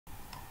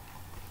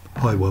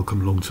Hi,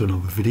 welcome along to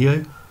another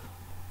video.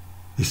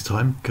 This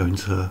time going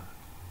to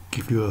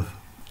give you an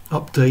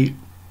update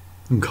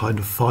and kind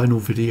of final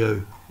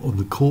video on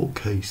the court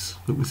case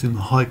that was in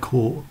the High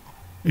Court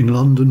in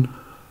London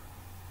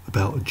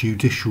about a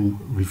judicial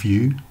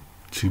review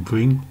to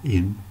bring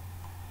in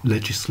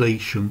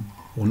legislation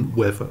on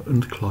weather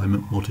and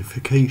climate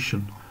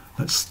modification.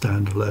 That's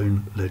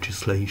standalone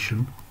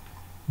legislation.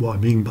 What I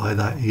mean by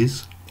that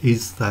is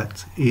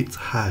that it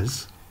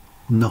has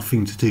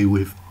nothing to do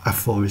with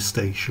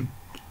afforestation,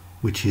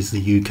 which is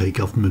the UK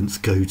government's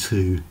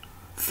go-to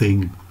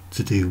thing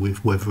to do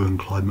with weather and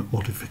climate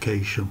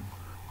modification.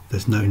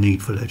 There's no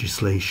need for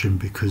legislation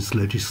because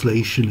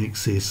legislation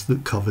exists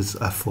that covers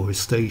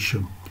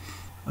afforestation.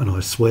 And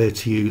I swear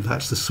to you,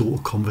 that's the sort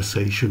of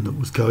conversation that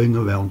was going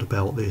around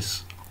about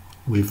this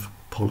with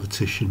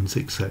politicians,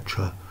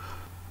 etc.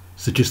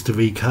 So just to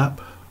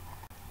recap,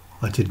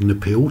 I did an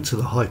appeal to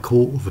the High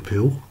Court of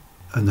Appeal,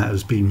 and that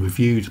has been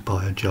reviewed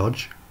by a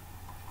judge,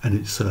 and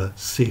it's a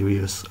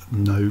serious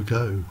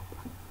no-go.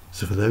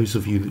 So for those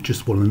of you that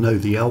just want to know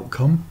the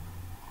outcome,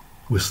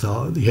 we'll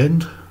start at the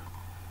end.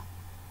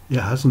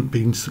 It hasn't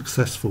been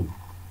successful,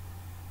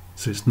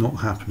 so it's not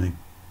happening.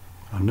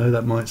 I know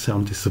that might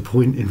sound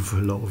disappointing for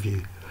a lot of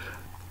you,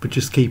 but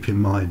just keep in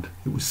mind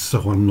it was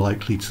so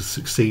unlikely to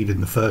succeed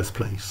in the first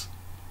place.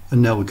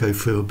 And now we'll go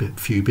through a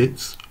few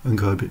bits and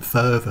go a bit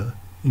further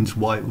into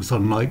why it was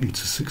unlikely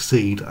to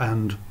succeed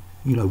and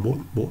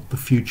what the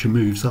future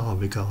moves are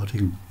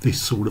regarding this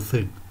sort of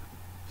thing.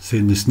 So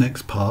in this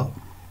next part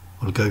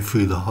I'll go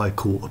through the High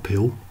Court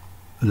appeal,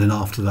 and then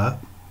after that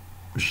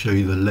I'll show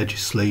you the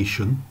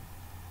legislation,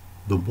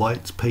 the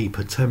white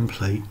paper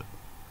template that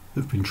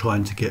we've been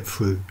trying to get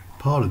through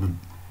Parliament,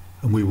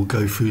 and we will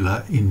go through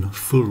that in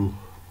full.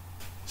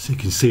 So you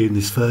can see in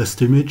this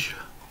first image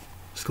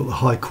it's got the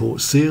High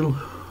Court seal,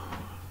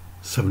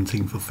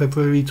 17th of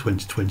February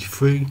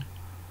 2023,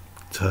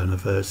 Turner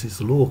versus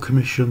the Law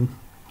Commission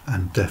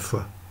and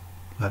DEFRA,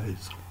 that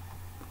is.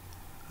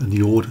 And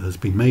the order has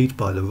been made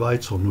by the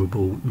Right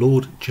Honourable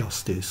Lord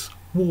Justice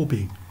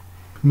Warby.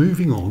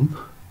 Moving on,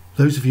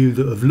 those of you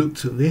that have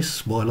looked at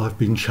this while I've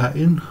been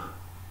chatting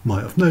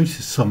might have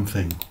noticed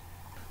something.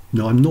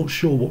 Now I'm not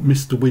sure what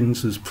Mr.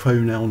 Windsor's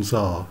pronouns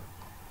are,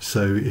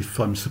 so if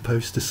I'm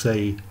supposed to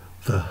say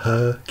the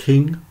Her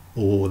King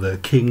or the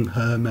King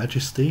Her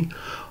Majesty,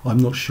 I'm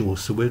not sure,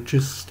 so we'll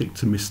just stick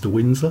to Mr.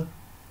 Windsor,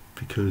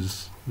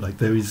 because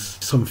there is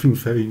something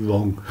very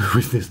wrong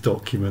with this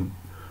document.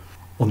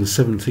 On the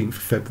 17th of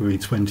February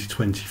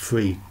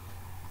 2023,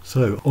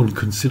 so on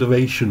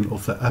consideration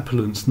of the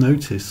appellant's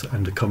notice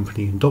and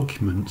accompanying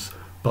documents,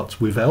 but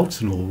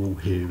without an oral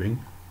hearing,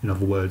 in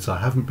other words, I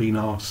haven't been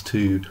asked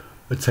to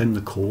attend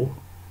the court,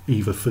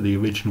 either for the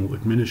original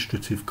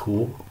administrative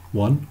court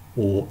one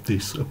or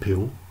this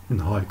appeal in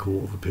the High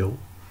Court of Appeal,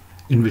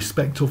 in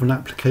respect of an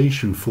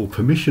application for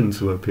permission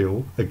to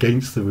appeal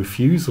against the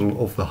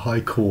refusal of the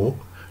High Court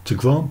to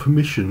grant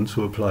permission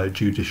to apply a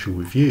judicial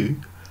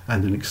review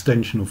and an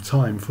extension of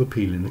time for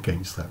appealing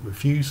against that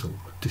refusal.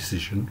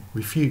 Decision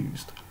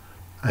refused.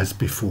 As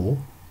before,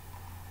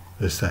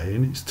 they're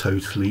saying it's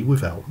totally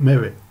without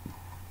merit.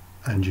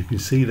 And you can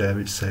see there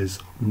it says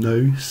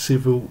no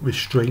Civil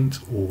Restraint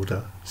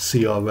Order,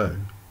 CRO,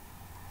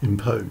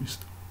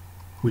 imposed.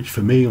 Which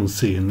for me, on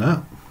seeing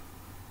that,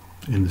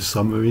 in the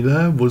summary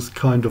there, was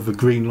kind of a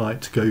green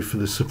light to go for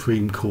the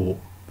Supreme Court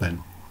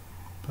then.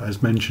 But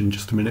as mentioned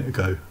just a minute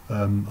ago,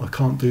 I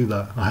can't do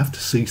that. I have to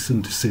cease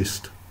and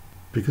desist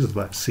because of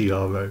that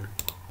CRO.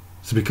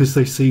 So because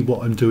they see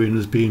what I'm doing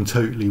as being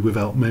totally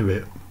without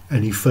merit,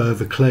 any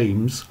further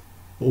claims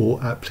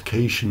or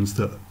applications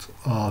that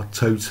are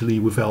totally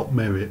without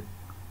merit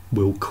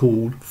will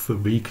call for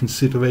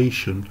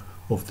reconsideration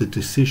of the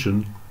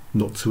decision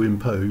not to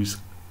impose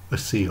a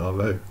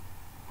CRO,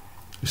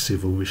 a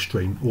Civil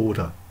Restraint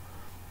Order.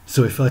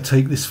 So if I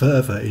take this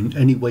further in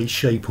any way,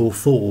 shape or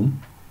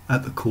form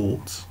at the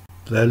courts,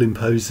 they'll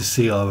impose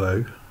a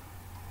CRO,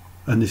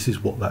 and this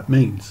is what that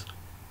means.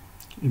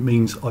 It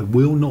means I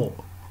will not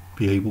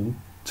be able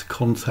to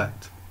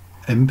contact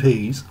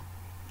MPs,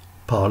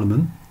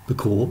 Parliament, the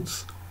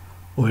courts,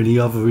 or any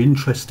other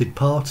interested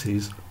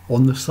parties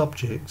on the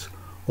subject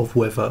of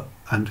weather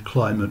and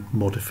climate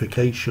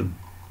modification.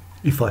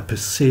 If I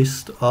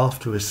persist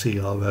after a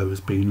CRO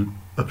has been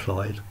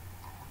applied,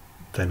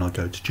 then I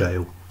go to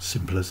jail.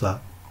 Simple as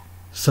that.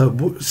 So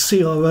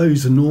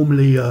CROs are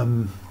normally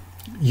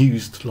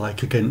used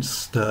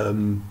against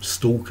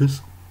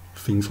stalkers,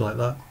 things like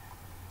that.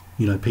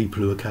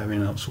 People who are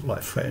carrying out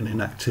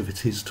threatening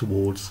activities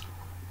towards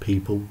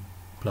people,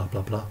 blah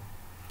blah blah.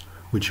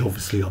 Which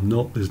obviously I'm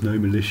not. There's no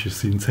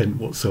malicious intent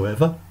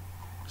whatsoever.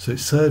 So it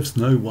serves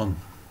no one,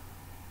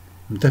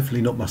 and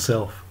definitely not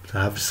myself, to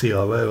have a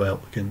CRO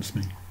out against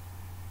me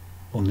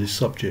on this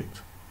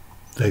subject.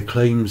 Their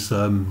claims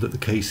that the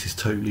case is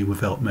totally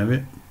without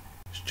merit,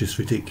 it's just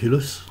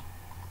ridiculous.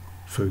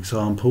 For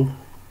example,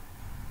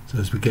 so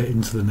as we get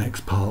into the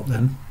next part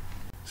then,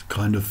 it's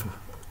kind of a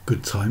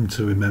good time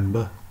to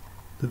remember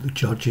that the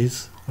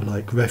judges are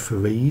like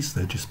referees.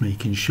 They're just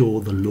making sure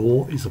the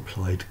law is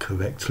applied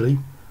correctly.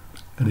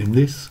 And in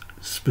this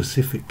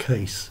specific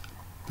case,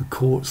 the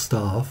court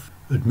staff,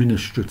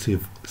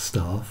 administrative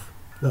staff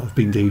that I've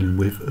been dealing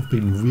with have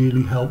been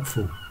really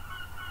helpful.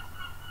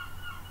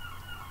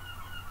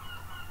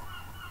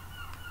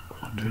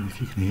 I'm wondering if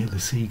you can hear the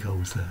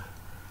seagulls there.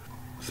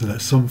 So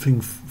that's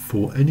something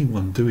for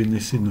anyone doing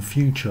this in the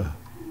future.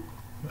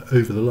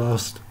 Over the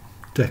last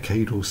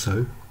decade or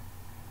so,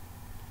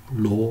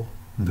 law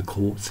and the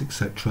courts,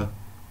 etc.,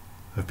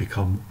 have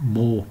become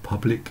more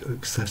public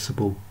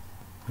accessible,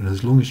 and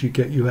as long as you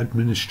get your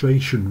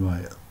administration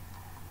right,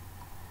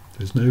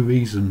 there's no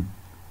reason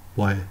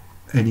why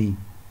any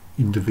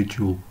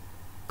individual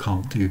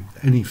can't do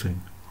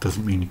anything.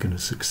 Doesn't mean you're going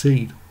to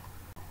succeed.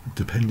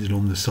 Depending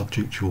on the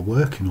subject you're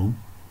working on,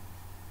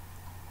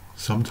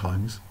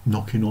 sometimes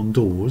knocking on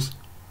doors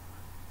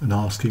and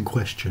asking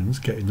questions,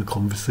 getting the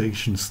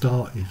conversation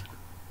started,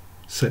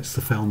 sets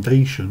the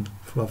foundation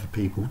for other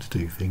people to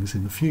do things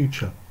in the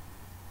future.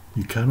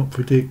 You cannot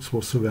predict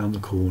what's around the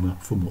corner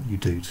from what you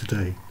do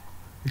today,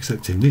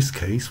 except in this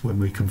case when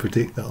we can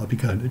predict that I'll be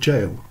going to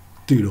jail.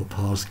 Do not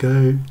pass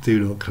go,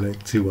 do not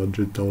collect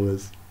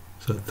 $200.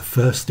 So the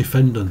first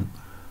defendant,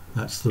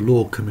 that's the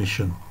Law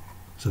Commission.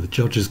 So the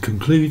judge has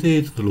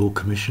concluded the Law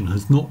Commission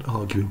has not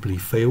arguably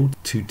failed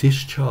to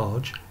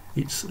discharge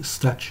its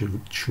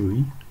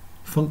statutory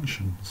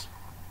functions.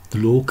 The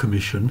Law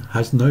Commission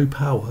has no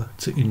power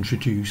to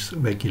introduce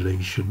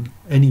regulation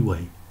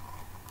anyway,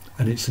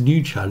 and it's a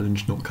new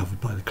challenge not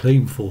covered by the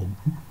claim form.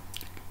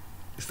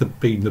 It's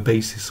been the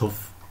basis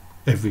of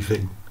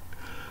everything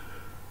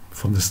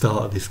from the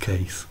start of this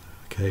case.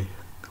 Okay,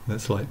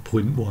 that's like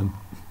point one.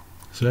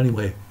 So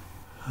anyway,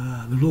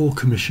 the Law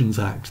Commissions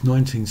Act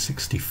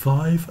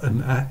 1965,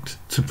 an act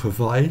to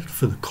provide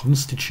for the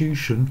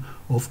constitution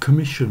of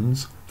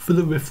commissions for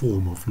the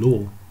reform of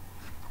law.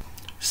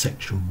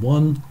 Section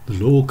 1, the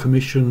Law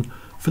Commission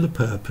for the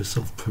purpose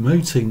of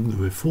promoting the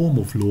reform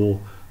of law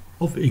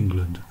of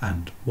England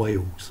and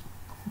Wales.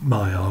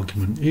 My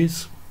argument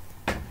is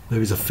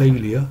there is a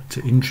failure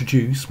to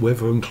introduce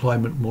weather and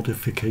climate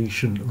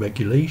modification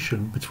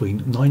regulation between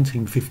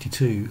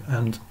 1952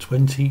 and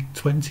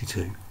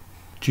 2022.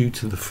 Due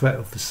to the threat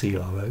of the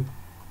CRO,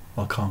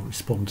 I can't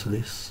respond to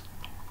this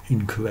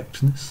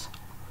incorrectness.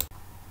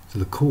 So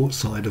the court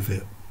side of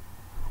it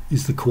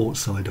is the court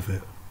side of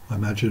it. I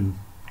imagine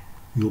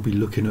you'll be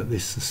looking at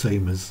this the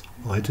same as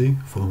I do,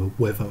 from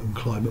a weather and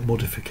climate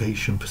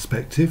modification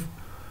perspective,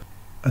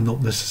 and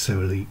not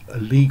necessarily a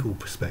legal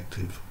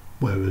perspective,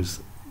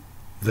 whereas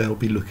they'll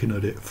be looking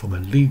at it from a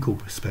legal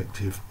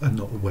perspective and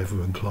not a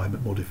weather and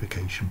climate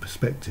modification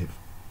perspective.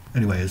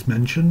 Anyway, as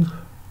mentioned,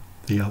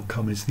 the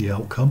outcome is the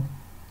outcome.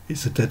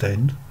 It's a dead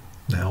end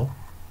now.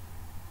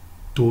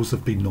 Doors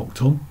have been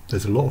knocked on.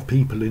 There's a lot of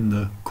people in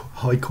the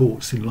high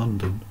courts in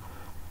London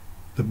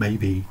that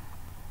maybe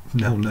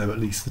now know at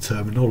least the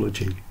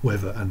terminology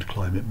weather and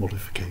climate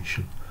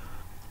modification.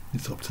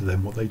 It's up to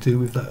them what they do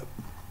with that.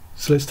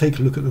 So let's take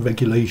a look at the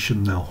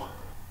regulation now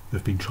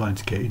they've been trying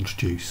to get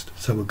introduced.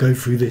 So we'll go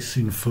through this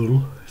in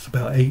full. It's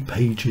about 8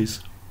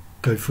 pages.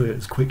 Go through it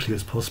as quickly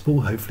as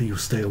possible. Hopefully you'll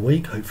stay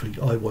awake. Hopefully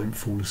I won't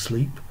fall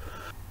asleep.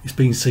 It's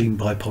been seen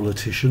by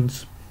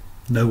politicians.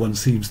 No one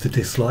seems to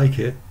dislike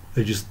it.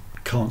 They just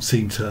can't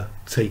seem to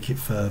take it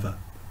further.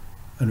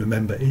 And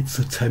remember, it's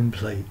a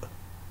template.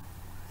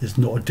 There's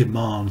not a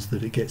demand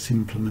that it gets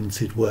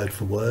implemented word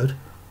for word.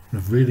 And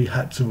I've really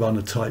had to run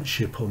a tight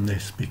ship on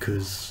this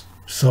because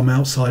some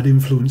outside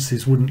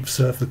influences wouldn't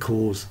serve the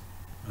cause.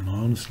 And I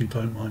honestly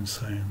don't mind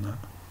saying that.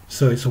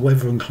 So it's a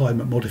Weather and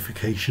Climate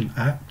Modification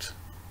Act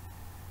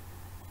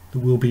that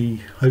will be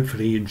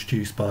hopefully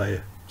introduced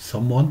by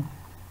someone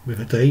with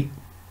a date.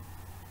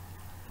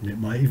 And it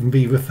might even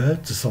be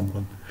referred to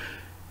someone.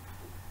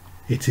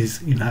 It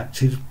is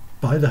enacted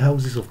by the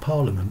Houses of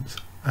Parliament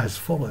as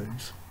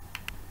follows.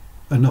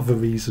 Another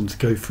reason to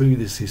go through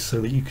this is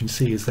so that you can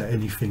see, is there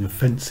anything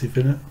offensive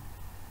in it?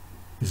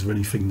 Is there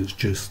anything that's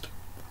just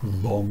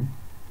wrong?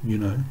 You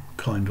know,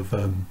 kind of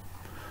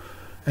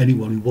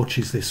anyone who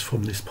watches this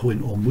from this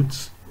point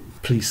onwards,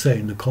 please say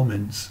in the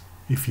comments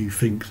if you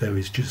think there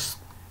is just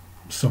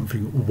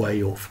something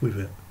way off with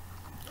it.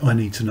 I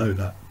need to know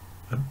that.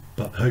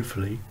 But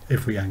hopefully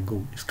every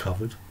angle is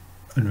covered.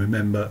 And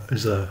remember,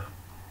 as a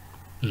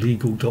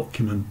legal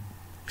document,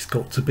 it's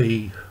got to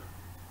be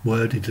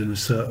worded in a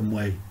certain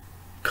way.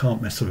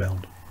 Can't mess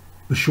around.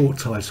 The short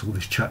title of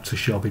this chapter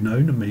shall be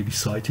known and may be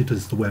cited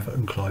as the Weather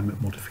and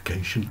Climate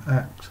Modification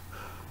Act.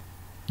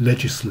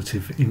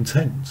 Legislative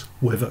intent.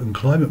 Weather and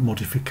climate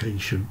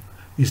modification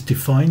is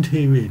defined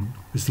herein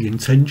as the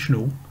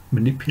intentional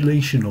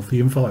manipulation of the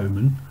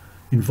environment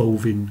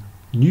involving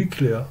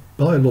nuclear,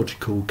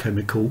 biological,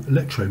 chemical,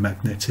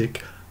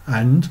 electromagnetic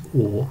and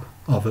or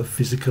other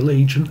physical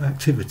agent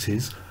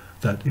activities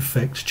that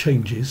effect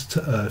changes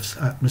to Earth's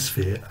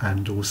atmosphere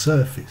and or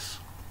surface.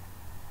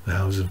 The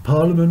House of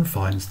Parliament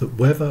finds that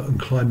weather and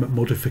climate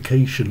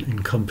modification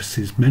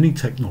encompasses many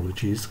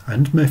technologies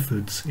and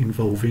methods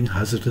involving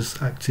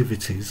hazardous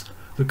activities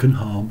that can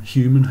harm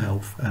human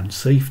health and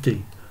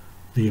safety,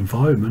 the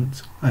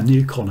environment and the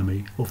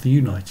economy of the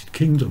United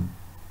Kingdom.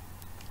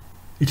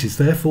 It is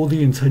therefore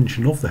the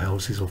intention of the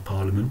Houses of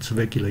Parliament to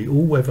regulate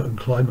all weather and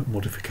climate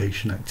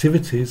modification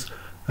activities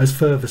as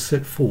further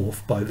set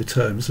forth by the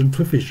terms and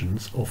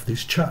provisions of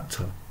this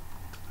chapter.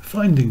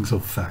 Findings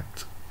of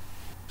fact.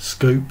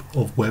 Scope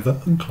of weather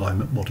and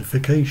climate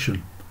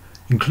modification,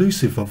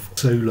 inclusive of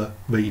solar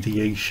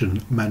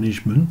radiation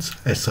management,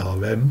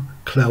 SRM,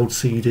 cloud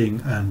seeding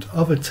and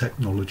other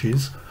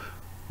technologies.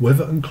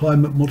 Weather and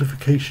climate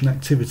modification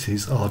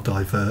activities are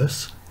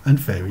diverse and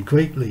vary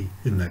greatly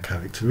in their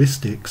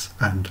characteristics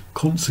and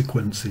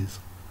consequences.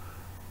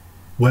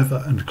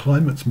 Weather and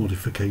climate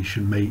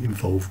modification may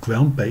involve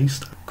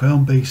ground-based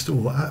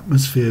or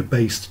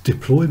atmosphere-based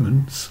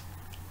deployments,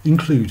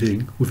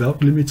 including,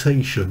 without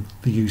limitation,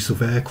 the use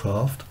of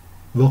aircraft,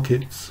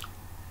 rockets,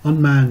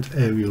 unmanned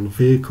aerial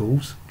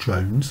vehicles,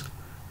 drones,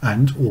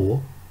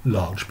 and/or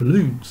large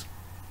balloons.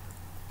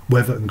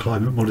 Weather and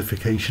climate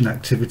modification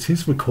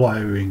activities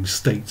requiring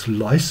state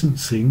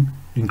licensing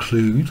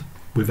include,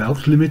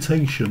 without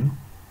limitation,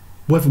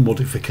 weather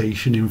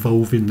modification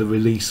involving the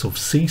release of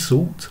sea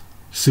salt,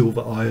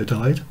 silver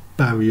iodide,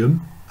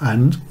 barium,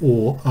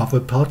 and/or other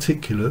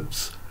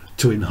particulates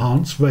to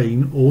enhance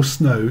rain or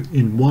snow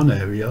in one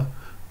area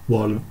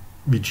while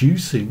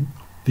reducing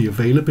the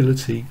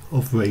availability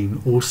of rain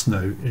or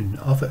snow in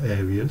other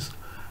areas,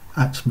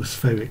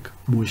 atmospheric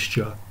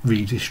moisture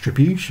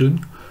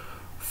redistribution,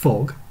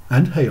 fog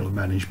and hail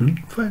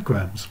management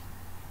programs.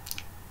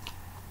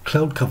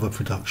 Cloud cover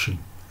production,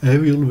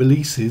 aerial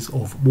releases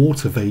of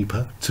water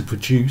vapour to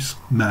produce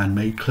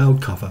man-made cloud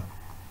cover.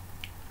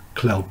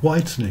 Cloud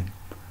whitening,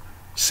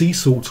 sea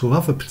salt or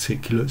other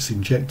particulates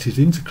injected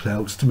into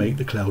clouds to make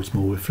the clouds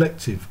more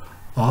reflective,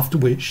 after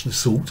which the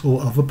salt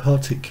or other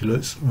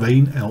particulates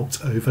rain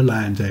out over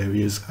land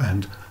areas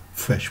and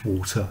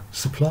freshwater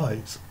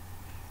supplies.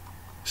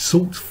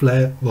 Salt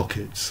flare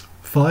rockets,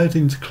 fired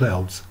into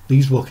clouds,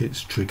 these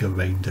rockets trigger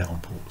rain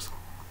downpours.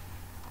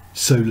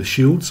 Solar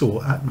shields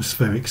or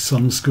atmospheric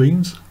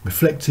sunscreens,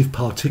 reflective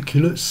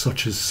particulates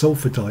such as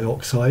sulfur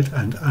dioxide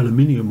and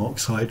aluminium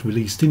oxide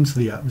released into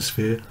the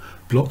atmosphere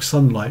block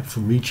sunlight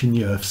from reaching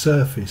the Earth's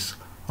surface,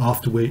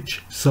 after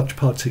which such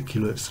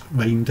particulates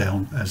rain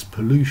down as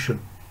pollution.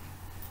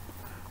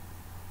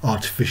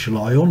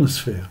 Artificial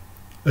ionosphere,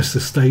 a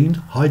sustained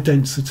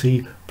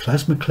high-density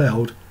plasma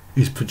cloud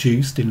is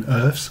produced in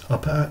Earth's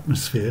upper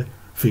atmosphere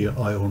via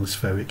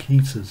ionospheric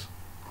heaters.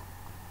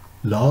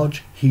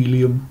 Large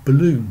helium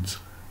balloons,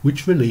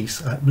 which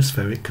release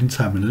atmospheric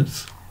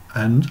contaminants,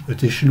 and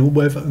additional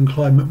weather and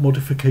climate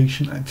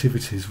modification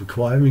activities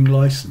requiring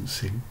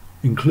licensing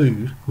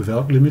include,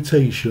 without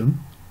limitation,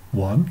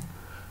 1.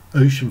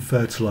 Ocean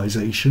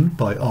fertilization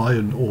by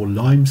iron or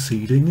lime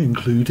seeding,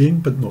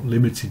 including but not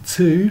limited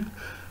to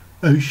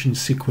ocean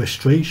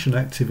sequestration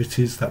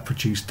activities that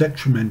produce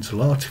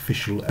detrimental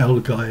artificial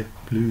algae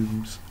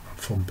blooms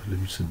from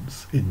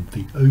pollutants in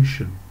the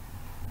ocean.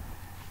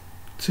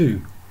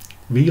 2.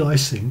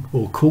 Re-icing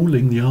or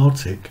cooling the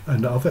Arctic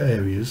and other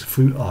areas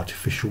through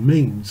artificial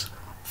means.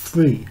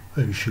 3.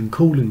 Ocean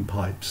cooling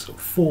pipes.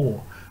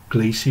 4.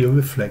 Glacier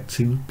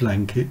reflecting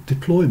blanket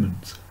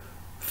deployment.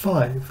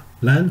 5.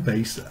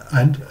 Land-based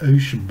and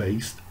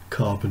ocean-based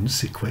carbon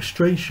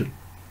sequestration.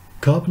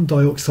 Carbon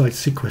dioxide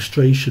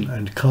sequestration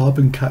and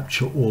carbon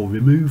capture or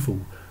removal,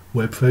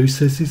 where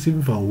processes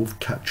involve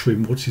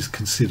capturing what is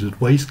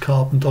considered waste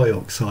carbon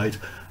dioxide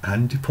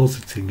and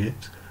depositing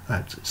it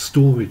at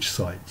storage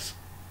sites.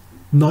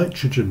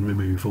 Nitrogen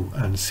removal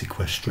and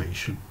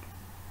sequestration.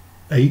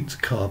 8.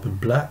 Carbon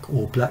black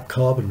or black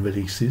carbon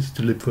releases,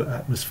 deliberate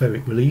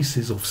atmospheric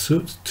releases of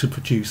soot to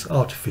produce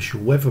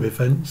artificial weather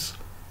events.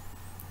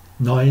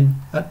 9.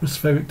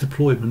 Atmospheric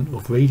deployment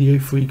of radio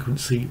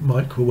frequency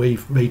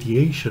microwave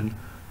radiation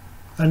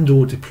and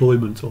or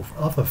deployment of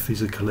other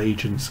physical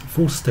agents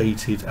for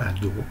stated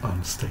and or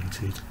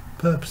unstated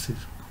purposes.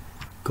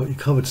 Got you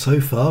covered so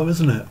far,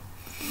 isn't it?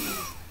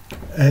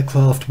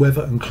 Aircraft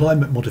weather and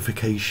climate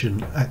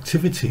modification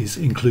activities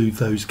include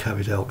those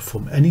carried out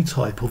from any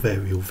type of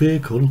aerial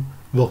vehicle,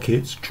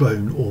 rocket,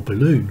 drone or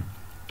balloon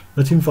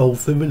that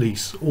involve the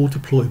release or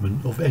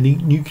deployment of any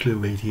nuclear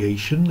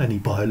radiation, any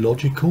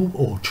biological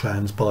or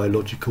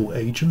trans-biological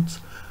agents,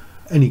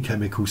 any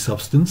chemical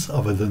substance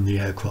other than the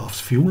aircraft's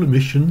fuel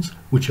emissions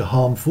which are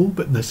harmful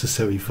but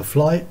necessary for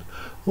flight,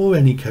 or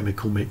any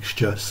chemical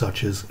mixture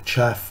such as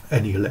chaff,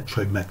 any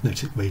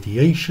electromagnetic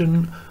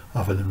radiation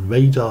other than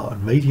radar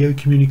and radio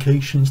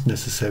communications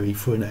necessary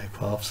for an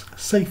aircraft's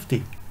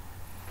safety,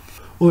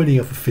 or any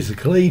other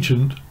physical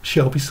agent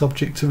shall be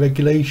subject to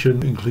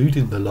regulation,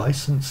 including the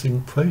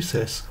licensing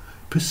process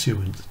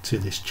pursuant to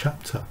this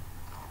chapter.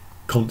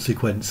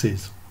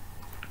 Consequences.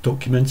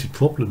 Documented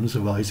problems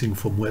arising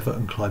from weather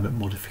and climate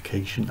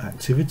modification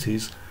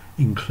activities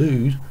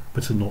include,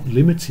 but are not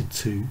limited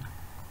to: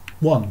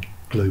 1.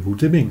 Global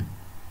dimming,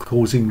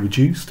 causing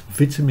reduced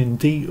vitamin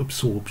D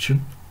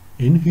absorption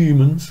in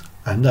humans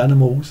and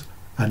animals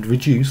and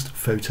reduced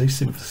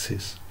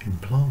photosynthesis in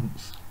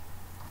plants.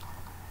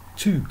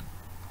 2.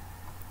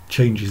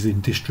 Changes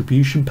in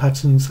distribution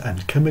patterns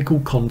and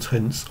chemical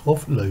contents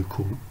of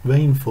local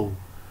rainfall.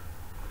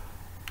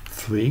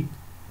 3.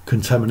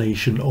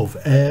 contamination of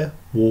air,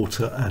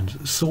 water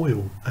and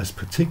soil as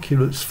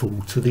particulates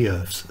fall to the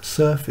Earth's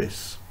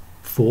surface.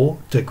 4.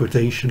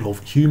 Degradation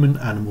of human,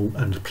 animal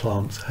and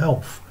plant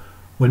health,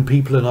 when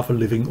people and other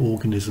living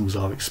organisms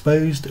are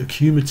exposed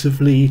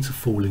accumulatively to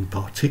falling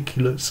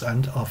particulates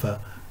and other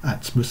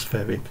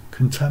atmospheric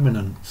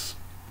contaminants.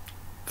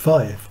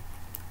 5.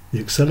 The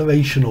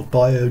acceleration of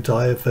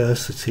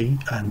biodiversity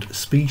and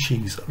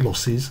species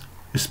losses,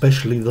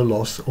 especially the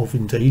loss of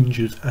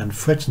endangered and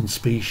threatened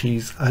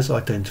species as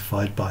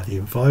identified by the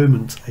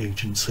Environment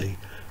Agency,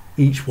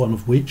 each one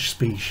of which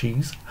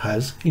species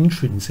has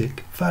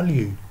intrinsic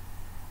value.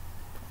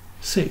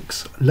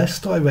 6. Less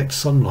direct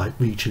sunlight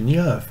reaching the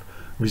Earth,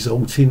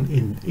 resulting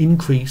in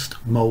increased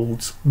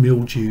moulds,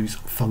 mildews,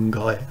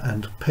 fungi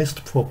and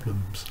pest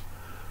problems.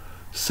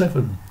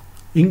 7.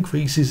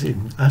 Increases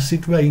in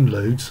acid rain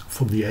loads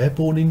from the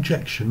airborne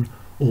injection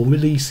or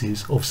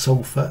releases of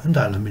sulphur and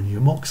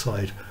aluminium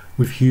oxide,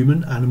 with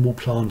human, animal,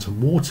 plant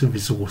and water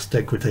resource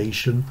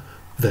degradation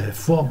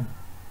therefrom.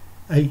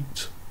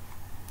 8.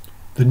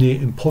 The near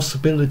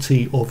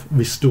impossibility of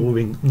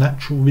restoring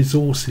natural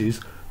resources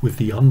with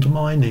the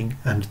undermining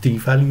and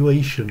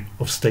devaluation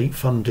of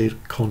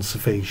state-funded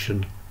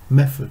conservation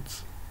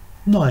methods.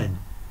 9.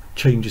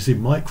 Changes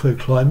in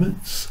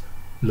microclimates,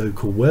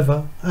 local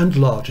weather and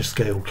larger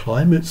scale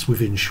climates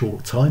within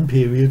short time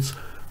periods,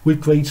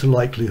 with greater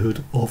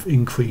likelihood of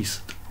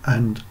increased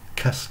and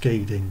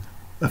cascading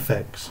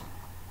effects.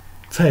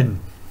 10.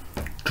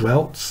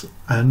 Droughts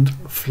and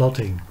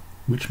flooding,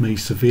 which may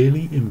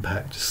severely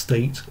impact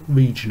state,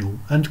 regional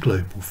and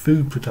global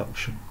food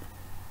production.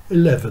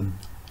 11.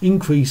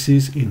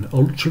 Increases in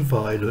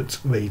ultraviolet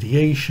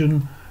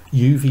radiation,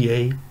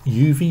 UVA,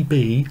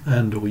 UVB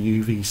and or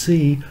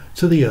UVC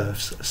to the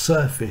Earth's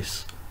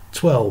surface.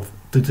 12.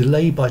 The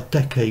delay by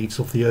decades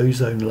of the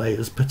ozone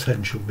layer's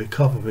potential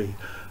recovery.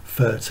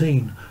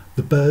 13.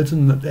 The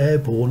burden that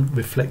airborne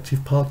reflective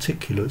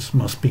particulates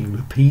must be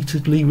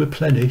repeatedly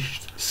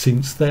replenished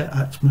since their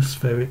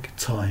atmospheric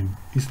time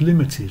is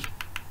limited.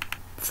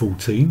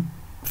 14.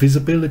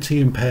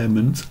 Visibility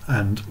impairment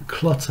and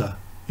clutter,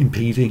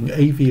 impeding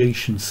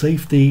aviation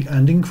safety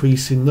and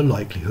increasing the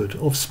likelihood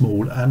of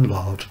small and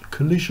large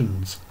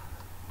collisions.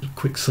 A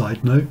quick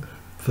side note,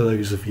 for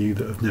those of you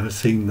that have never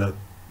seen the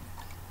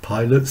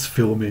pilots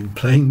filming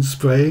plane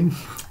spraying,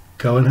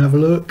 go and have a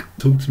look.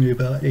 Talk to me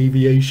about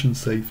aviation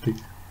safety.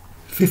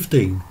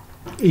 15.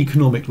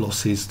 Economic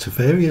losses to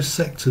various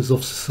sectors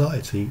of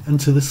society and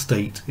to the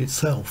state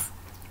itself,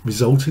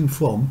 resulting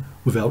from,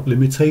 without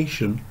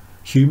limitation,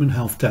 human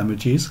health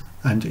damages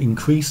and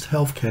increased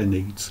healthcare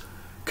needs,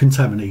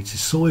 contaminated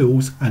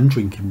soils and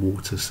drinking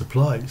water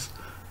supplies,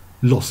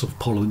 loss of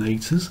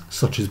pollinators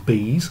such as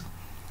bees,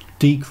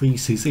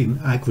 decreases in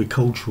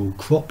agricultural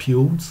crop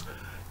yields,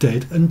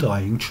 dead and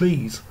dying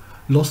trees,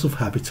 loss of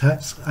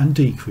habitats and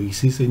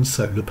decreases in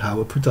solar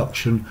power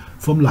production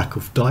from lack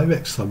of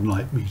direct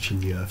sunlight reaching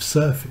the Earth's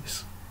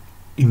surface.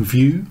 In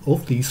view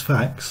of these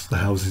facts, the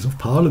Houses of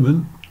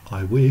Parliament,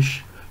 I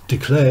wish,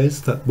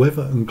 declares that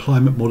weather and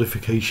climate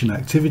modification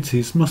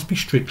activities must be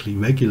strictly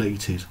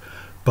regulated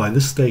by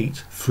the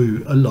state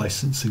through a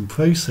licensing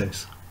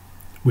process,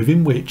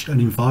 within which an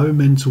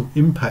environmental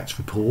impact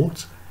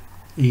report,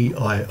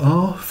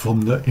 EIR,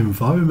 from the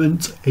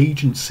Environment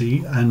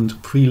Agency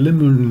and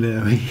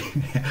preliminary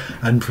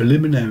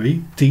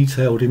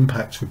detailed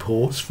impact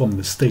reports from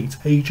the state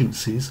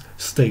agencies,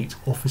 state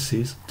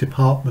offices,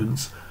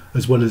 departments,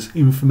 as well as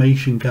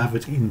information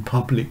gathered in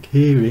public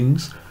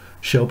hearings,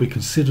 shall be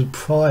considered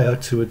prior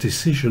to a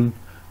decision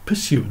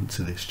pursuant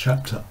to this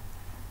chapter.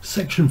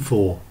 Section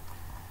 4.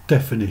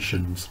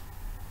 Definitions.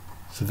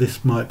 So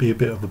this might be a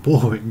bit of a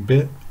boring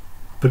bit,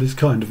 but it's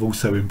kind of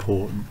also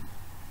important.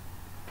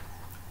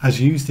 As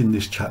used in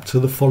this chapter,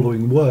 the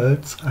following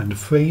words and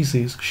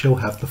phrases shall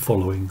have the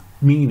following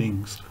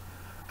meanings.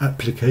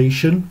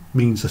 Application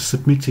means a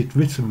submitted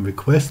written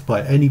request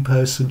by any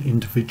person,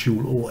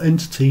 individual or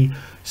entity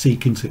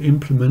seeking to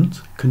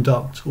implement,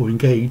 conduct or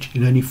engage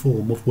in any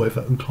form of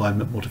weather and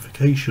climate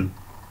modification.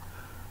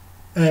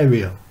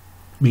 Area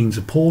means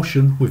a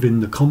portion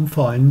within the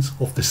confines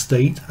of the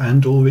state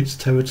and or its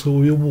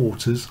territorial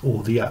waters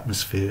or the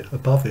atmosphere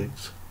above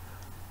it.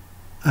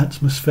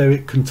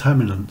 Atmospheric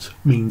contaminant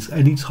means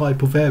any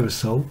type of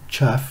aerosol,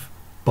 chaff,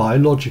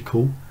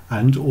 biological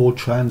and or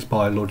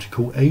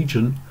transbiological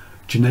agent,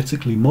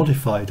 genetically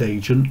modified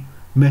agent,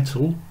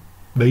 metal,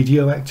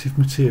 radioactive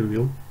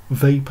material,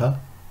 vapour,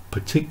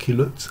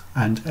 particulate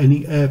and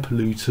any air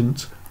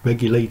pollutant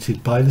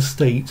regulated by the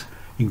state,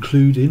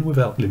 including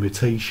without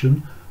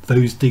limitation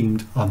those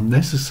deemed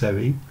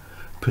unnecessary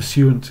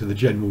pursuant to the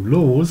general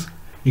laws,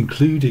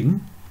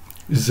 including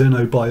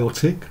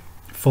xenobiotic,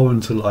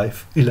 foreign to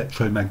life,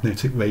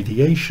 electromagnetic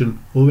radiation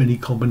or any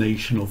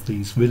combination of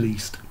these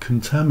released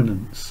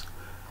contaminants.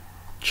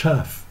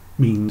 Chaff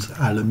means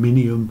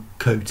aluminium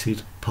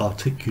coated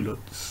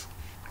particulates.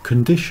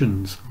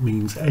 Conditions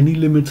means any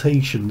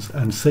limitations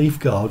and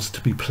safeguards to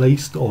be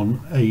placed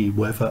on a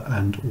weather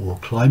and or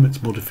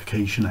climate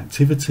modification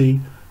activity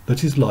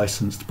that is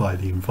licensed by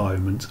the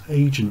Environment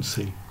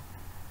Agency.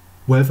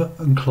 Weather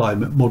and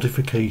climate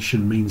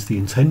modification means the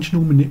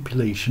intentional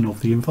manipulation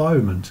of the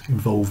environment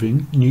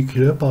involving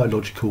nuclear,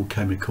 biological,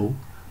 chemical,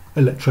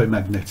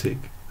 electromagnetic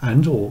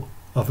and/or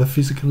other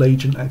physical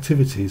agent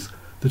activities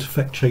that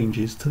affect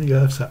changes to the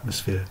Earth's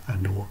atmosphere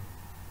and/or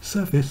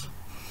surface.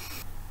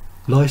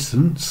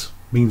 License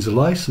means a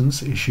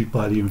license issued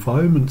by the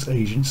Environment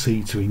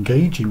Agency to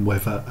engage in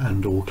weather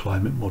and/or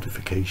climate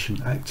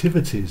modification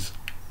activities.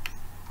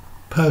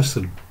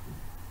 Person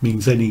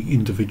means any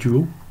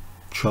individual,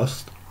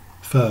 trust,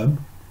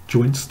 firm,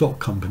 joint stock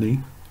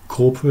company,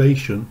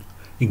 corporation,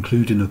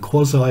 including a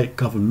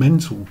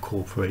quasi-governmental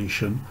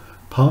corporation,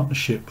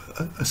 partnership,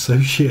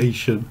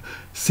 association,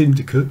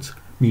 syndicate,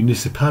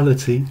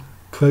 municipality,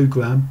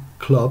 programme,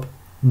 club,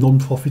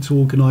 non-profit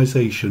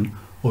organisation,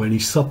 or any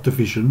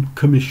subdivision,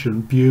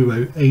 commission,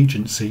 bureau,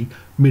 agency,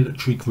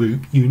 military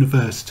group,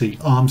 university,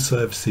 armed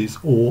services,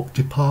 or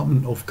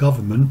department of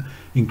government,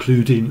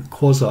 including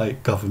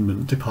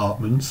quasi-government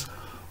departments,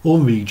 or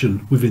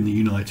region within the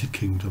United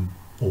Kingdom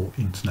or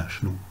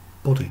international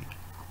body.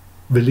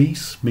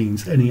 Release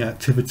means any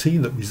activity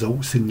that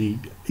results in the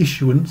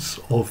issuance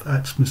of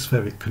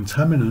atmospheric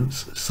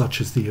contaminants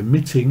such as the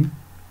emitting,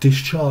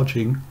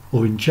 discharging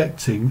or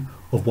injecting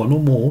of one or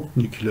more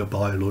nuclear,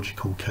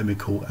 biological,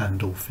 chemical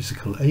and/or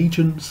physical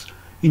agents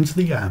into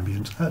the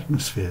ambient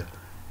atmosphere,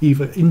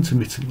 either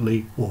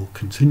intermittently or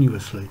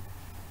continuously.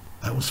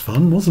 That was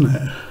fun, wasn't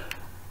it?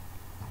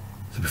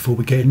 So before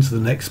we get into the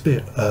next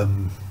bit,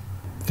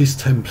 this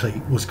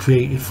template was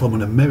created from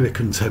an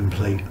American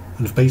template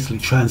and have basically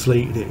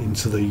translated it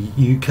into the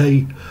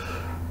UK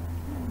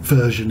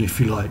version, if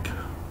you like.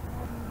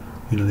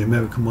 You know, the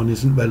American one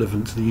isn't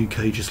relevant to the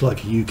UK, just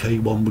like a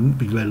UK one wouldn't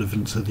be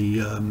relevant to the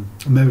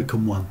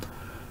American one.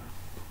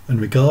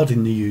 And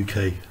regarding the UK,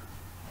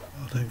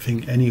 I don't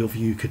think any of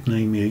you could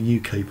name me a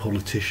UK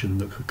politician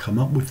that could come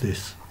up with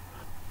this.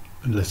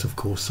 Unless, of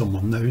course,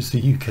 someone knows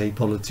the UK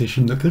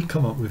politician that could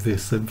come up with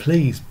this, then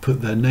please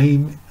put their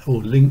name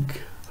or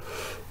link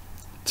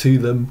to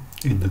them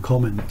in the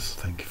comments.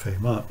 Thank you very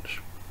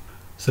much.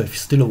 So if you're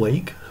still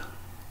awake,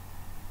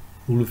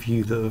 all of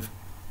you that have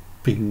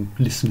been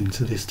listening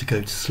to this to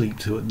go to sleep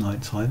to at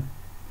night time,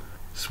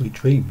 sweet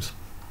dreams.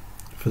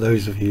 For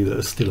those of you that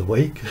are still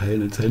awake,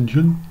 paying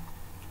attention.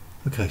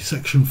 Okay,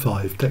 section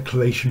 5,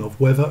 Declaration of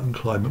Weather and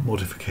Climate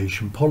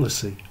Modification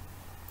Policy.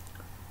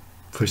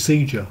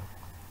 Procedure.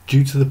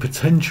 Due to the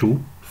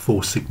potential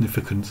for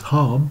significant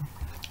harm,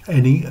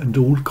 any and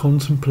all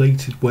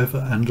contemplated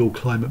weather and or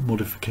climate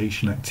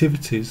modification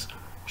activities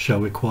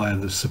shall require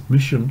the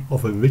submission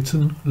of a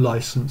written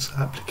license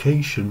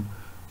application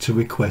to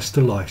request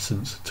a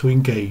license to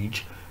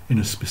engage in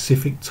a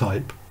specific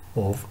type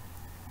of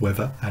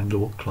weather and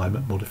or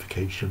climate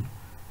modification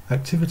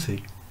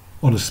activity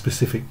on a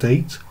specific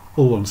date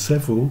or on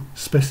several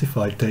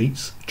specified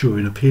dates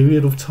during a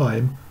period of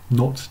time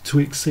not to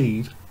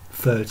exceed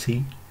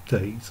 30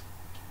 days.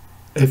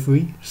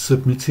 Every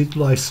submitted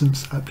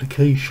license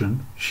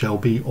application shall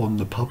be on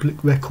the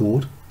public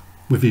record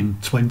within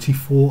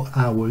 24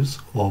 hours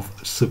of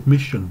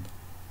submission.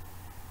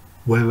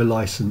 Where a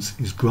license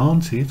is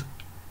granted,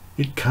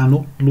 it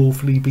cannot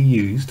lawfully be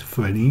used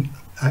for any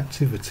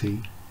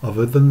activity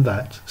other than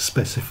that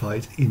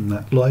specified in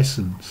that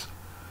license,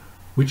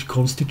 which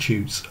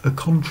constitutes a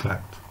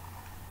contract.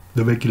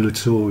 The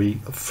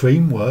regulatory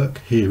framework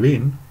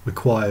herein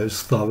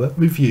requires thorough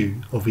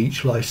review of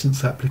each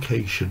license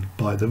application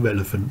by the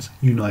relevant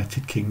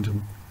United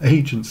Kingdom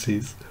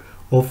agencies,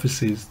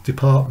 offices,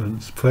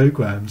 departments,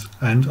 programmes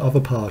and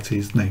other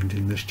parties named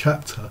in this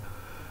chapter.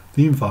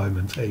 The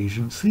Environment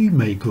Agency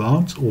may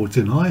grant or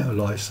deny a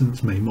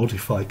license, may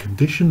modify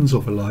conditions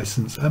of a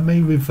license and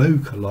may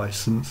revoke a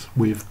license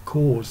with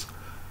cause.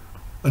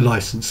 A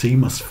licensee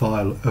must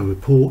file a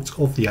report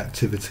of the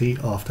activity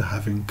after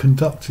having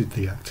conducted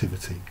the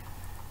activity.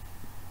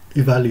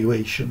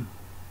 Evaluation.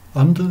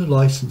 Under the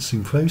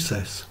licensing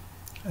process,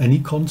 any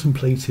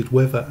contemplated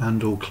weather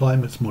and or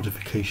climate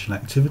modification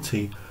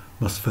activity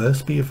must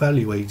first be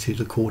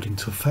evaluated according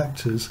to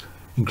factors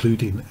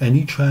including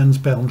any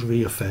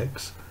transboundary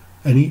effects,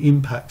 any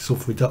impacts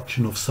of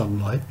reduction of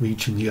sunlight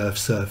reaching the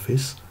Earth's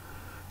surface,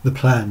 the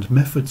planned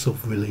methods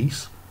of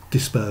release,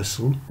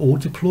 dispersal or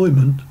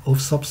deployment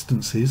of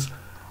substances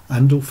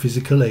and or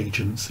physical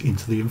agents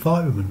into the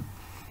environment,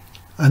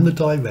 and the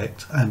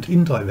direct and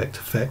indirect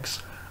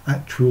effects,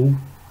 actual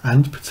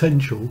and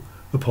potential,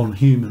 upon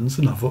humans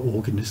and other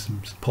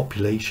organisms,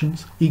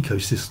 populations,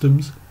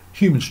 ecosystems,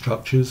 human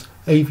structures,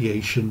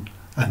 aviation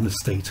and the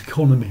state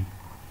economy.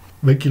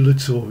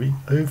 Regulatory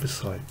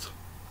oversight.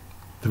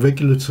 The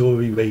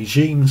regulatory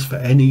regimes for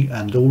any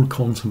and all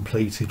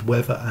contemplated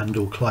weather and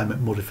or climate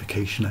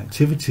modification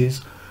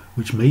activities,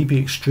 which may be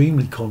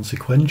extremely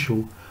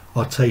consequential,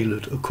 are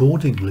tailored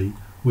accordingly,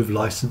 with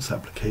license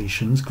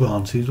applications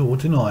granted or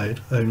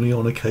denied only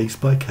on a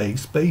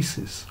case-by-case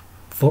basis,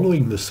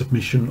 following the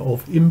submission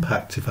of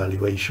impact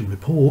evaluation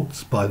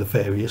reports by the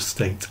various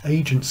state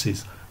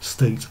agencies,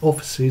 state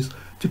offices,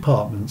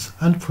 departments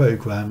and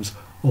programmes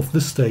of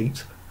the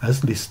state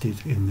as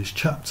listed in this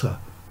chapter,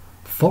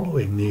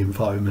 following the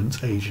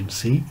Environment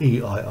Agency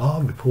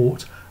EIR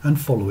report and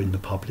following the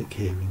public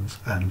hearings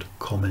and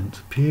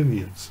comment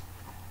periods.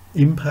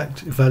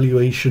 Impact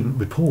evaluation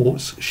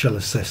reports shall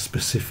assess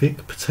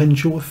specific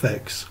potential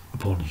effects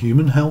upon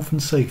human health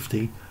and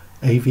safety,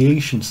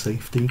 aviation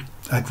safety,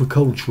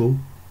 agricultural,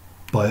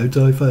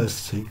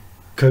 biodiversity,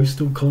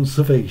 coastal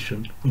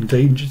conservation,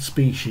 endangered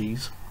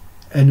species,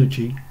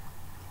 energy,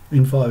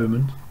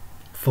 environment,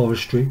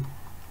 forestry,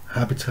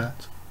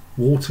 habitat,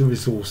 water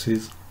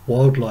resources,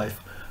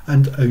 wildlife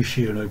and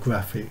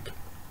oceanographic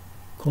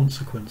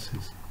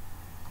consequences.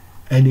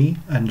 Any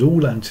and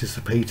all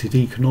anticipated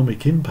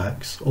economic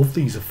impacts of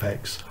these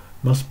effects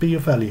must be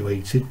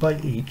evaluated by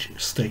each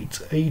state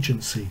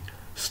agency,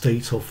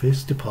 state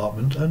office,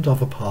 department and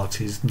other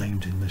parties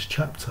named in this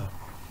chapter.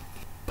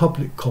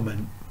 Public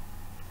comment.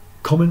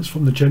 Comments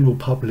from the general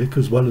public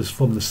as well as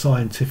from the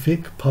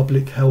scientific,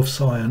 public health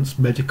science,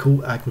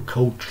 medical,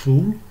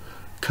 agricultural,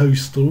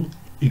 coastal,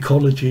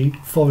 ecology,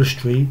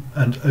 forestry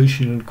and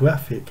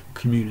oceanographic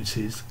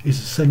communities is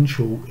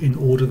essential in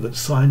order that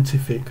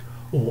scientific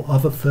or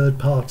other third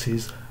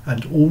parties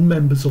and all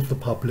members of the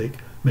public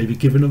may be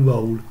given a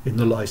role in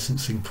the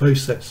licensing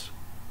process.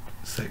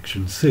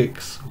 Section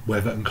 6.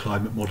 Weather and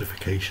Climate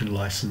Modification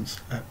License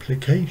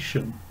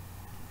Application.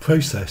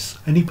 Process.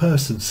 Any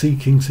person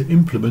seeking to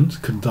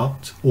implement,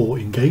 conduct or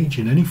engage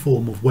in any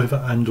form of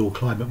weather and or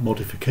climate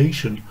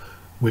modification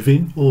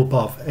within or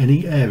above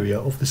any area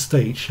of the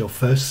state shall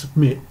first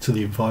submit to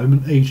the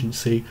Environment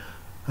Agency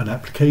an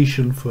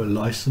application for a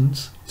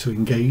license to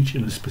engage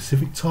in a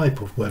specific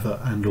type of weather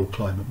and or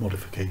climate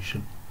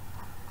modification.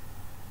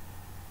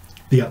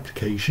 The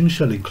application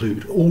shall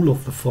include all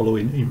of the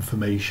following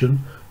information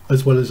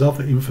as well as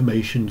other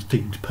information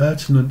deemed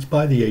pertinent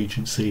by the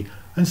agency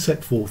and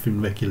set forth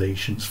in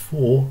regulations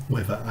for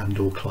weather and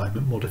or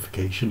climate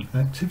modification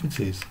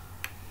activities.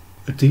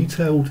 A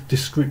detailed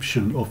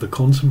description of the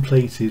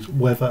contemplated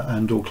weather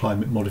and or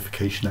climate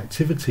modification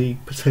activity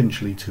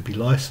potentially to be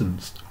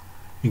licensed,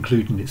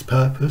 including its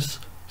purpose,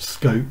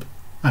 scope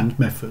and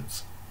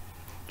methods.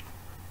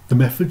 The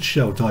methods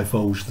shall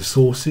divulge the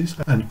sources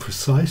and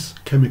precise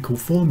chemical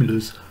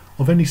formulas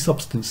of any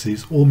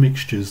substances or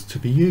mixtures to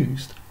be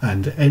used,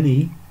 and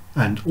any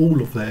and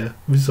all of their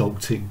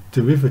resulting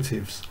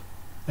derivatives,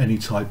 any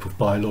type of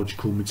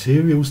biological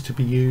materials to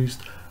be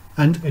used,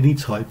 and any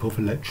type of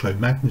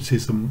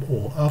electromagnetism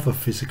or other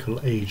physical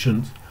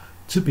agent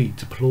to be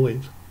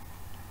deployed.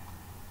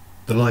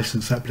 The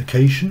license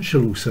application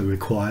shall also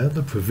require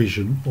the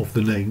provision of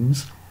the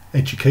names,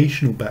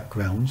 educational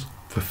backgrounds,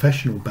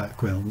 professional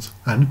backgrounds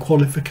and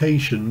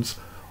qualifications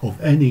of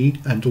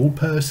any and all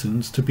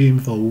persons to be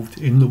involved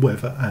in the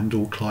weather and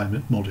or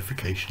climate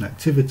modification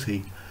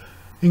activity,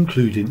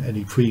 including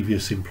any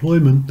previous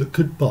employment that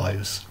could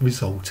bias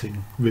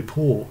resulting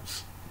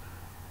reports.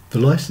 The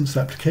license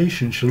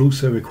application shall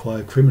also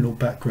require criminal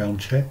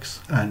background checks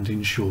and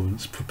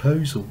insurance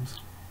proposals.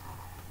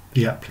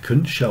 The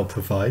applicant shall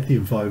provide the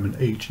Environment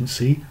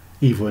Agency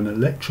either an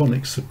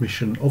electronic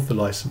submission of the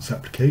license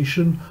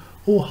application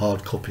or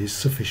hard copies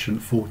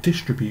sufficient for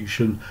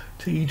distribution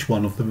to each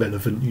one of the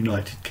relevant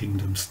United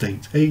Kingdom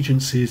state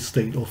agencies,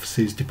 state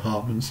offices,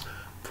 departments,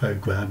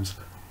 programmes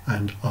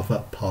and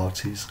other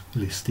parties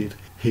listed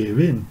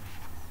herein.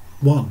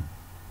 1.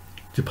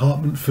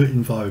 Department for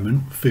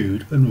Environment,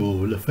 Food and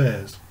Rural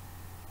Affairs,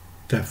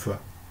 DEFRA.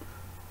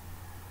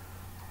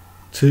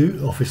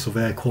 2. Office of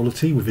Air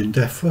Quality within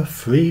DEFRA.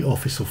 3.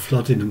 Office of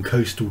Flooding and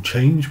Coastal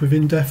Change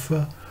within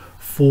DEFRA.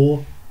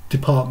 4.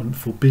 Department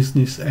for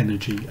Business,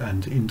 Energy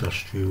and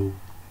Industrial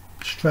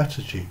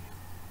Strategy.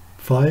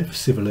 5.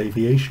 Civil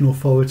Aviation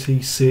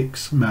Authority.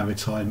 6.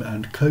 Maritime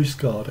and Coast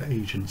Guard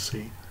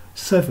Agency.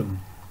 7.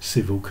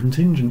 Civil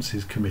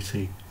Contingencies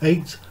Committee.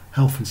 8.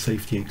 Health and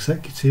Safety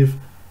Executive.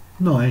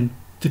 9.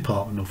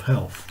 Department of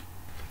Health.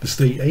 The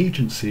state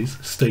agencies,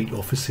 state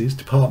offices,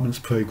 departments,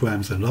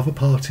 programmes and other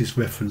parties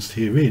referenced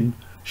herein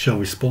shall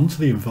respond to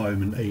the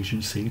Environment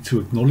Agency to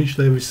acknowledge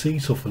their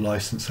receipt of the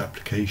licence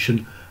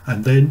application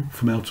and then,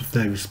 from out of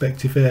their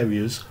respective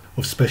areas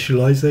of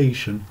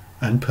specialisation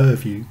and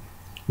purview,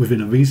 within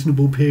a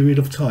reasonable period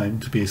of time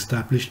to be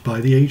established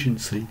by the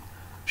agency,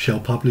 shall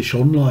publish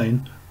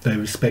online their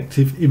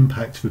respective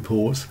impact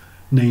reports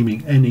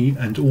naming any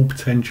and all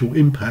potential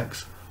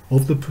impacts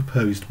of the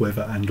proposed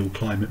weather and or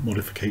climate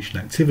modification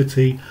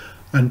activity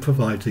and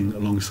providing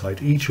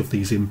alongside each of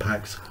these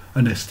impacts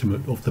an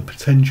estimate of the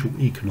potential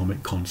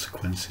economic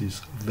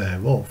consequences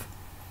thereof.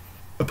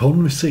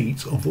 Upon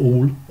receipt of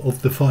all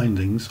of the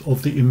findings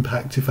of the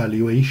impact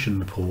evaluation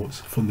reports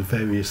from the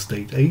various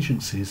state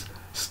agencies,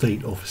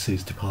 state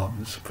offices,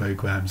 departments,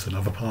 programmes and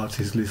other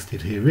parties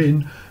listed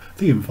herein,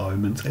 the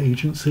Environment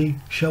Agency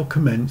shall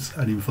commence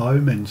an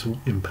environmental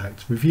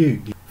impact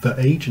review. The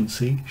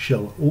agency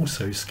shall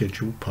also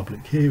schedule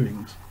public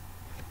hearings.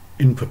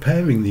 In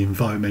preparing the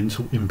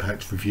environmental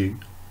impact review,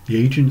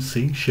 the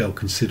agency shall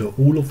consider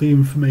all of the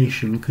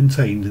information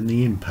contained in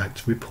the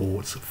impact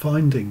report's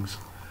findings,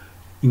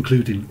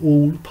 including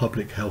all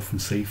public health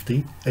and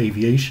safety,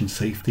 aviation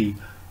safety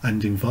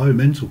and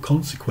environmental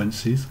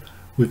consequences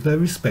with their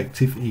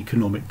respective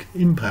economic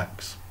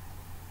impacts,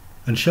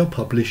 and shall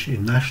publish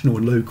in national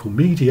and local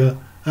media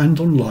and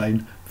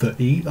online the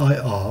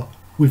EIR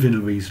within a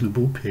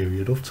reasonable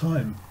period of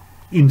time,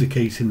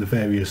 indicating the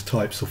various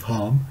types of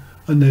harm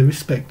and their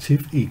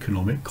respective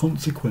economic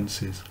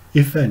consequences,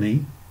 if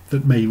any,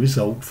 that may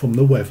result from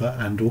the weather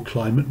and/or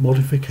climate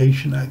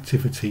modification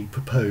activity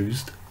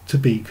proposed to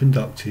be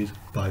conducted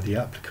by the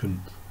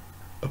applicant.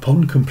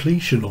 Upon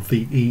completion of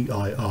the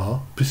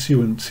EIR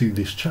pursuant to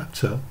this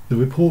chapter, the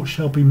report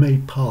shall be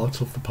made part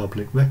of the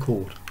public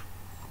record.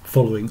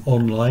 Following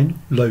online,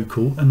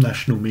 local and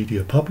national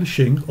media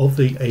publishing of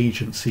the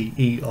agency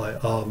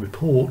EIR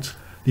report,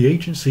 the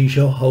agency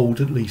shall hold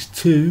at least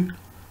 2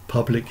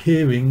 public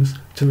hearings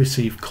to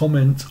receive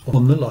comment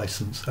on the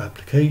licence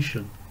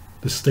application,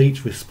 the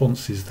state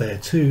responses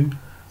thereto,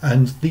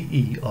 and the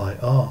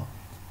EIR.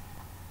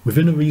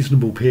 Within a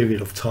reasonable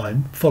period of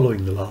time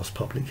following the last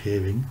public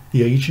hearing,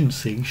 the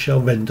agency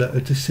shall render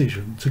a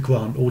decision to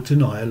grant or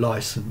deny a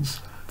licence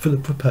for the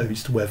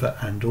proposed weather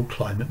and/or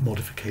climate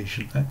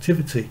modification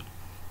activity.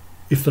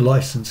 If the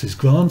licence is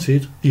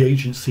granted, the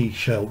agency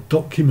shall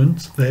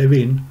document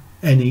therein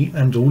any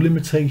and all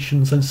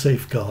limitations and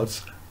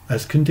safeguards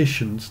as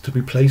conditions to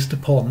be placed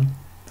upon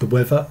the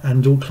weather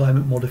and/or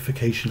climate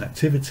modification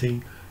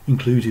activity,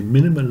 including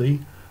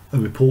minimally a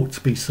report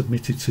to be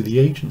submitted to the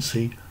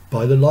agency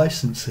by the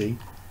licensee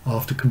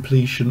after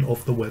completion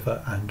of the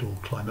weather and/or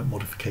climate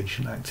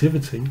modification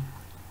activity,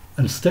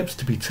 and steps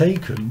to be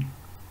taken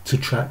to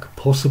track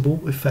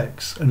possible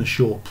effects and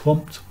assure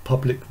prompt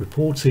public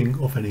reporting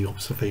of any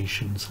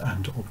observations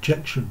and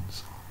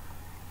objections.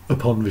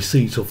 Upon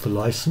receipt of the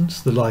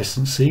licence, the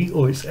licensee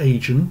or its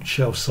agent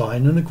shall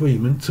sign an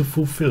agreement to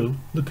fulfil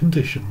the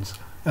conditions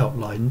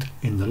outlined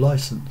in the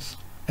licence.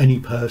 Any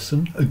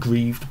person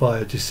aggrieved by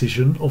a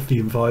decision of the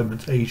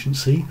Environment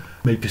Agency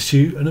may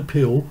pursue an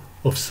appeal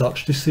of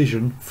such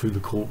decision through the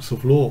courts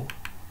of law.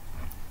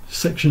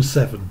 Section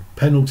 7.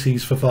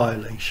 Penalties for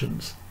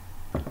violations.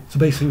 So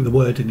basically the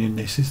wording in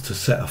this is to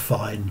set a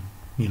fine,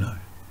 that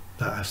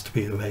has to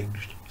be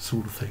arranged,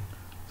 sort of thing.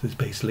 So it's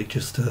basically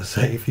just to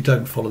say if you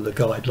don't follow the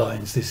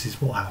guidelines, this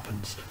is what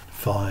happens.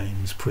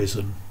 Fines,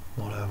 prison,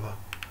 whatever.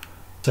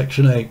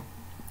 Section 8.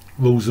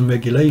 Rules and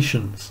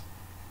regulations.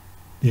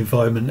 The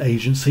Environment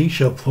Agency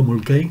shall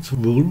promulgate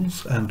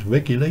rules and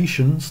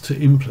regulations to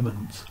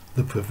implement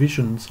the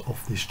provisions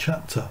of this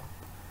chapter,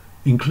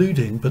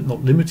 including but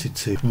not limited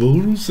to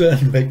rules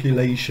and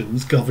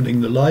regulations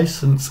governing the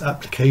licence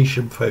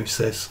application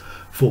process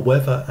for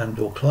weather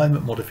and/or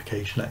climate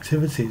modification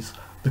activities,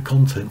 the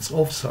contents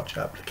of such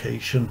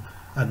application,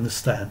 and the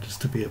standards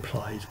to be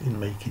applied in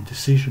making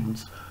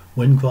decisions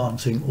when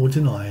granting or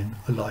denying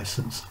a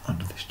licence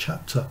under this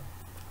chapter.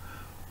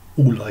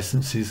 All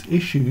licences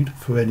issued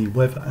for any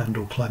weather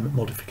and/or climate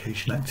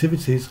modification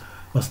activities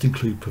must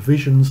include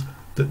provisions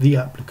that the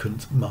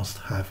applicant must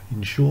have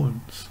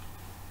insurance.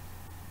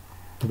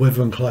 The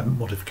Weather and Climate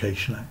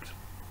Modification Act.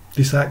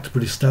 This Act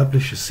would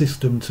establish a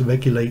system to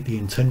regulate the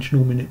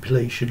intentional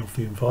manipulation of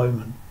the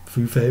environment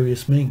through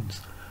various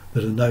means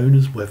that are known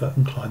as weather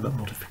and climate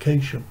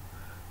modification.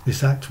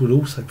 This Act would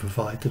also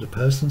provide that a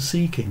person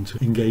seeking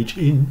to engage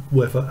in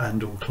weather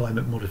and/or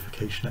climate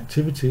modification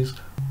activities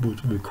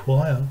would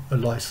require a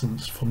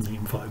licence from the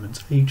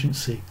Environment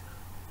Agency.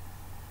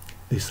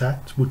 This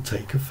Act would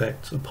take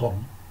effect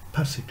upon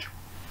passage.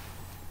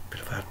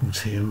 Bit of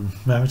Admiralty and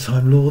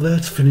Maritime law there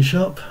to finish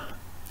up.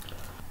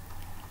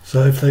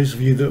 So for those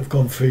of you that have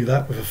gone through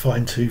that with a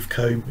fine-tooth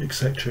comb,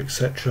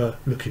 etc.,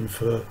 looking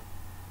for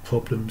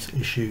problems,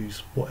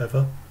 issues,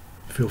 whatever,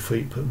 feel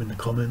free to put them in the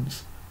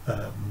comments.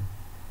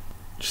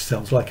 Just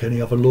sounds like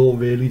any other law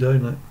really,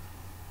 don't it?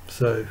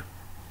 So,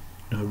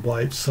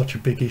 why it's such a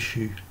big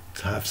issue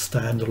to have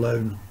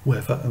standalone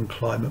weather and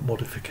climate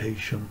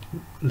modification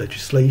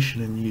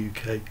legislation in the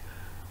UK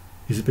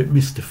is a bit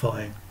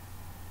mystifying.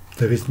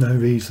 There is no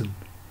reason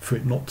for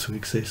it not to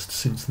exist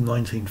since the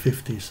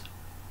 1950s.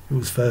 It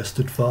was first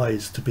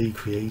advised to be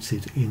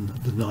created in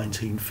the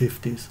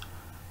 1950s.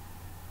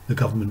 The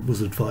government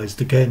was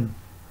advised again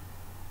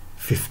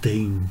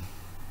 15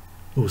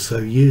 or so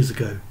years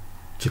ago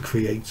to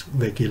create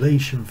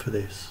regulation for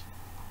this,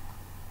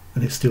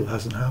 and it still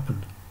hasn't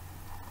happened.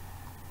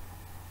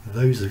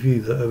 Those of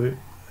you that are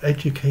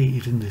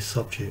educated in this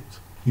subject,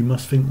 you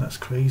must think that's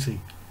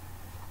crazy.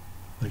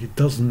 Like, it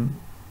doesn't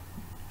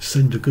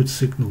send a good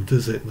signal,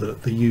 does it,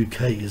 that the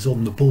UK is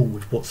on the ball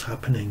with what's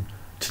happening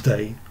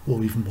today,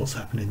 or even what's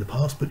happened in the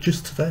past, but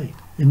just today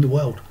in the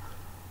world.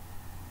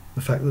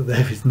 The fact that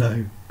there is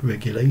no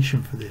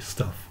regulation for this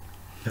stuff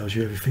tells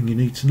you everything you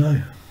need to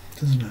know,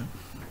 doesn't it?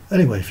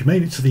 Anyway, if you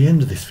made it to the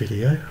end of this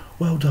video,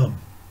 well done.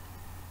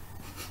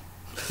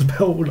 That's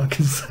about all I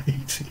can say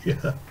to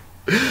you.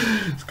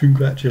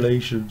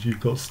 Congratulations, you've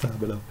got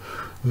stamina.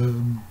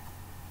 In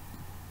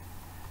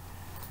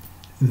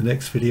the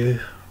next video,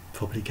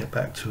 probably get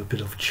back to a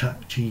bit of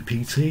chat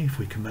GPT if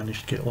we can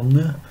manage to get on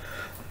there.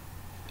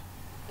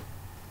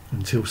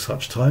 Until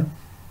such time,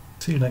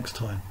 see you next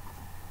time.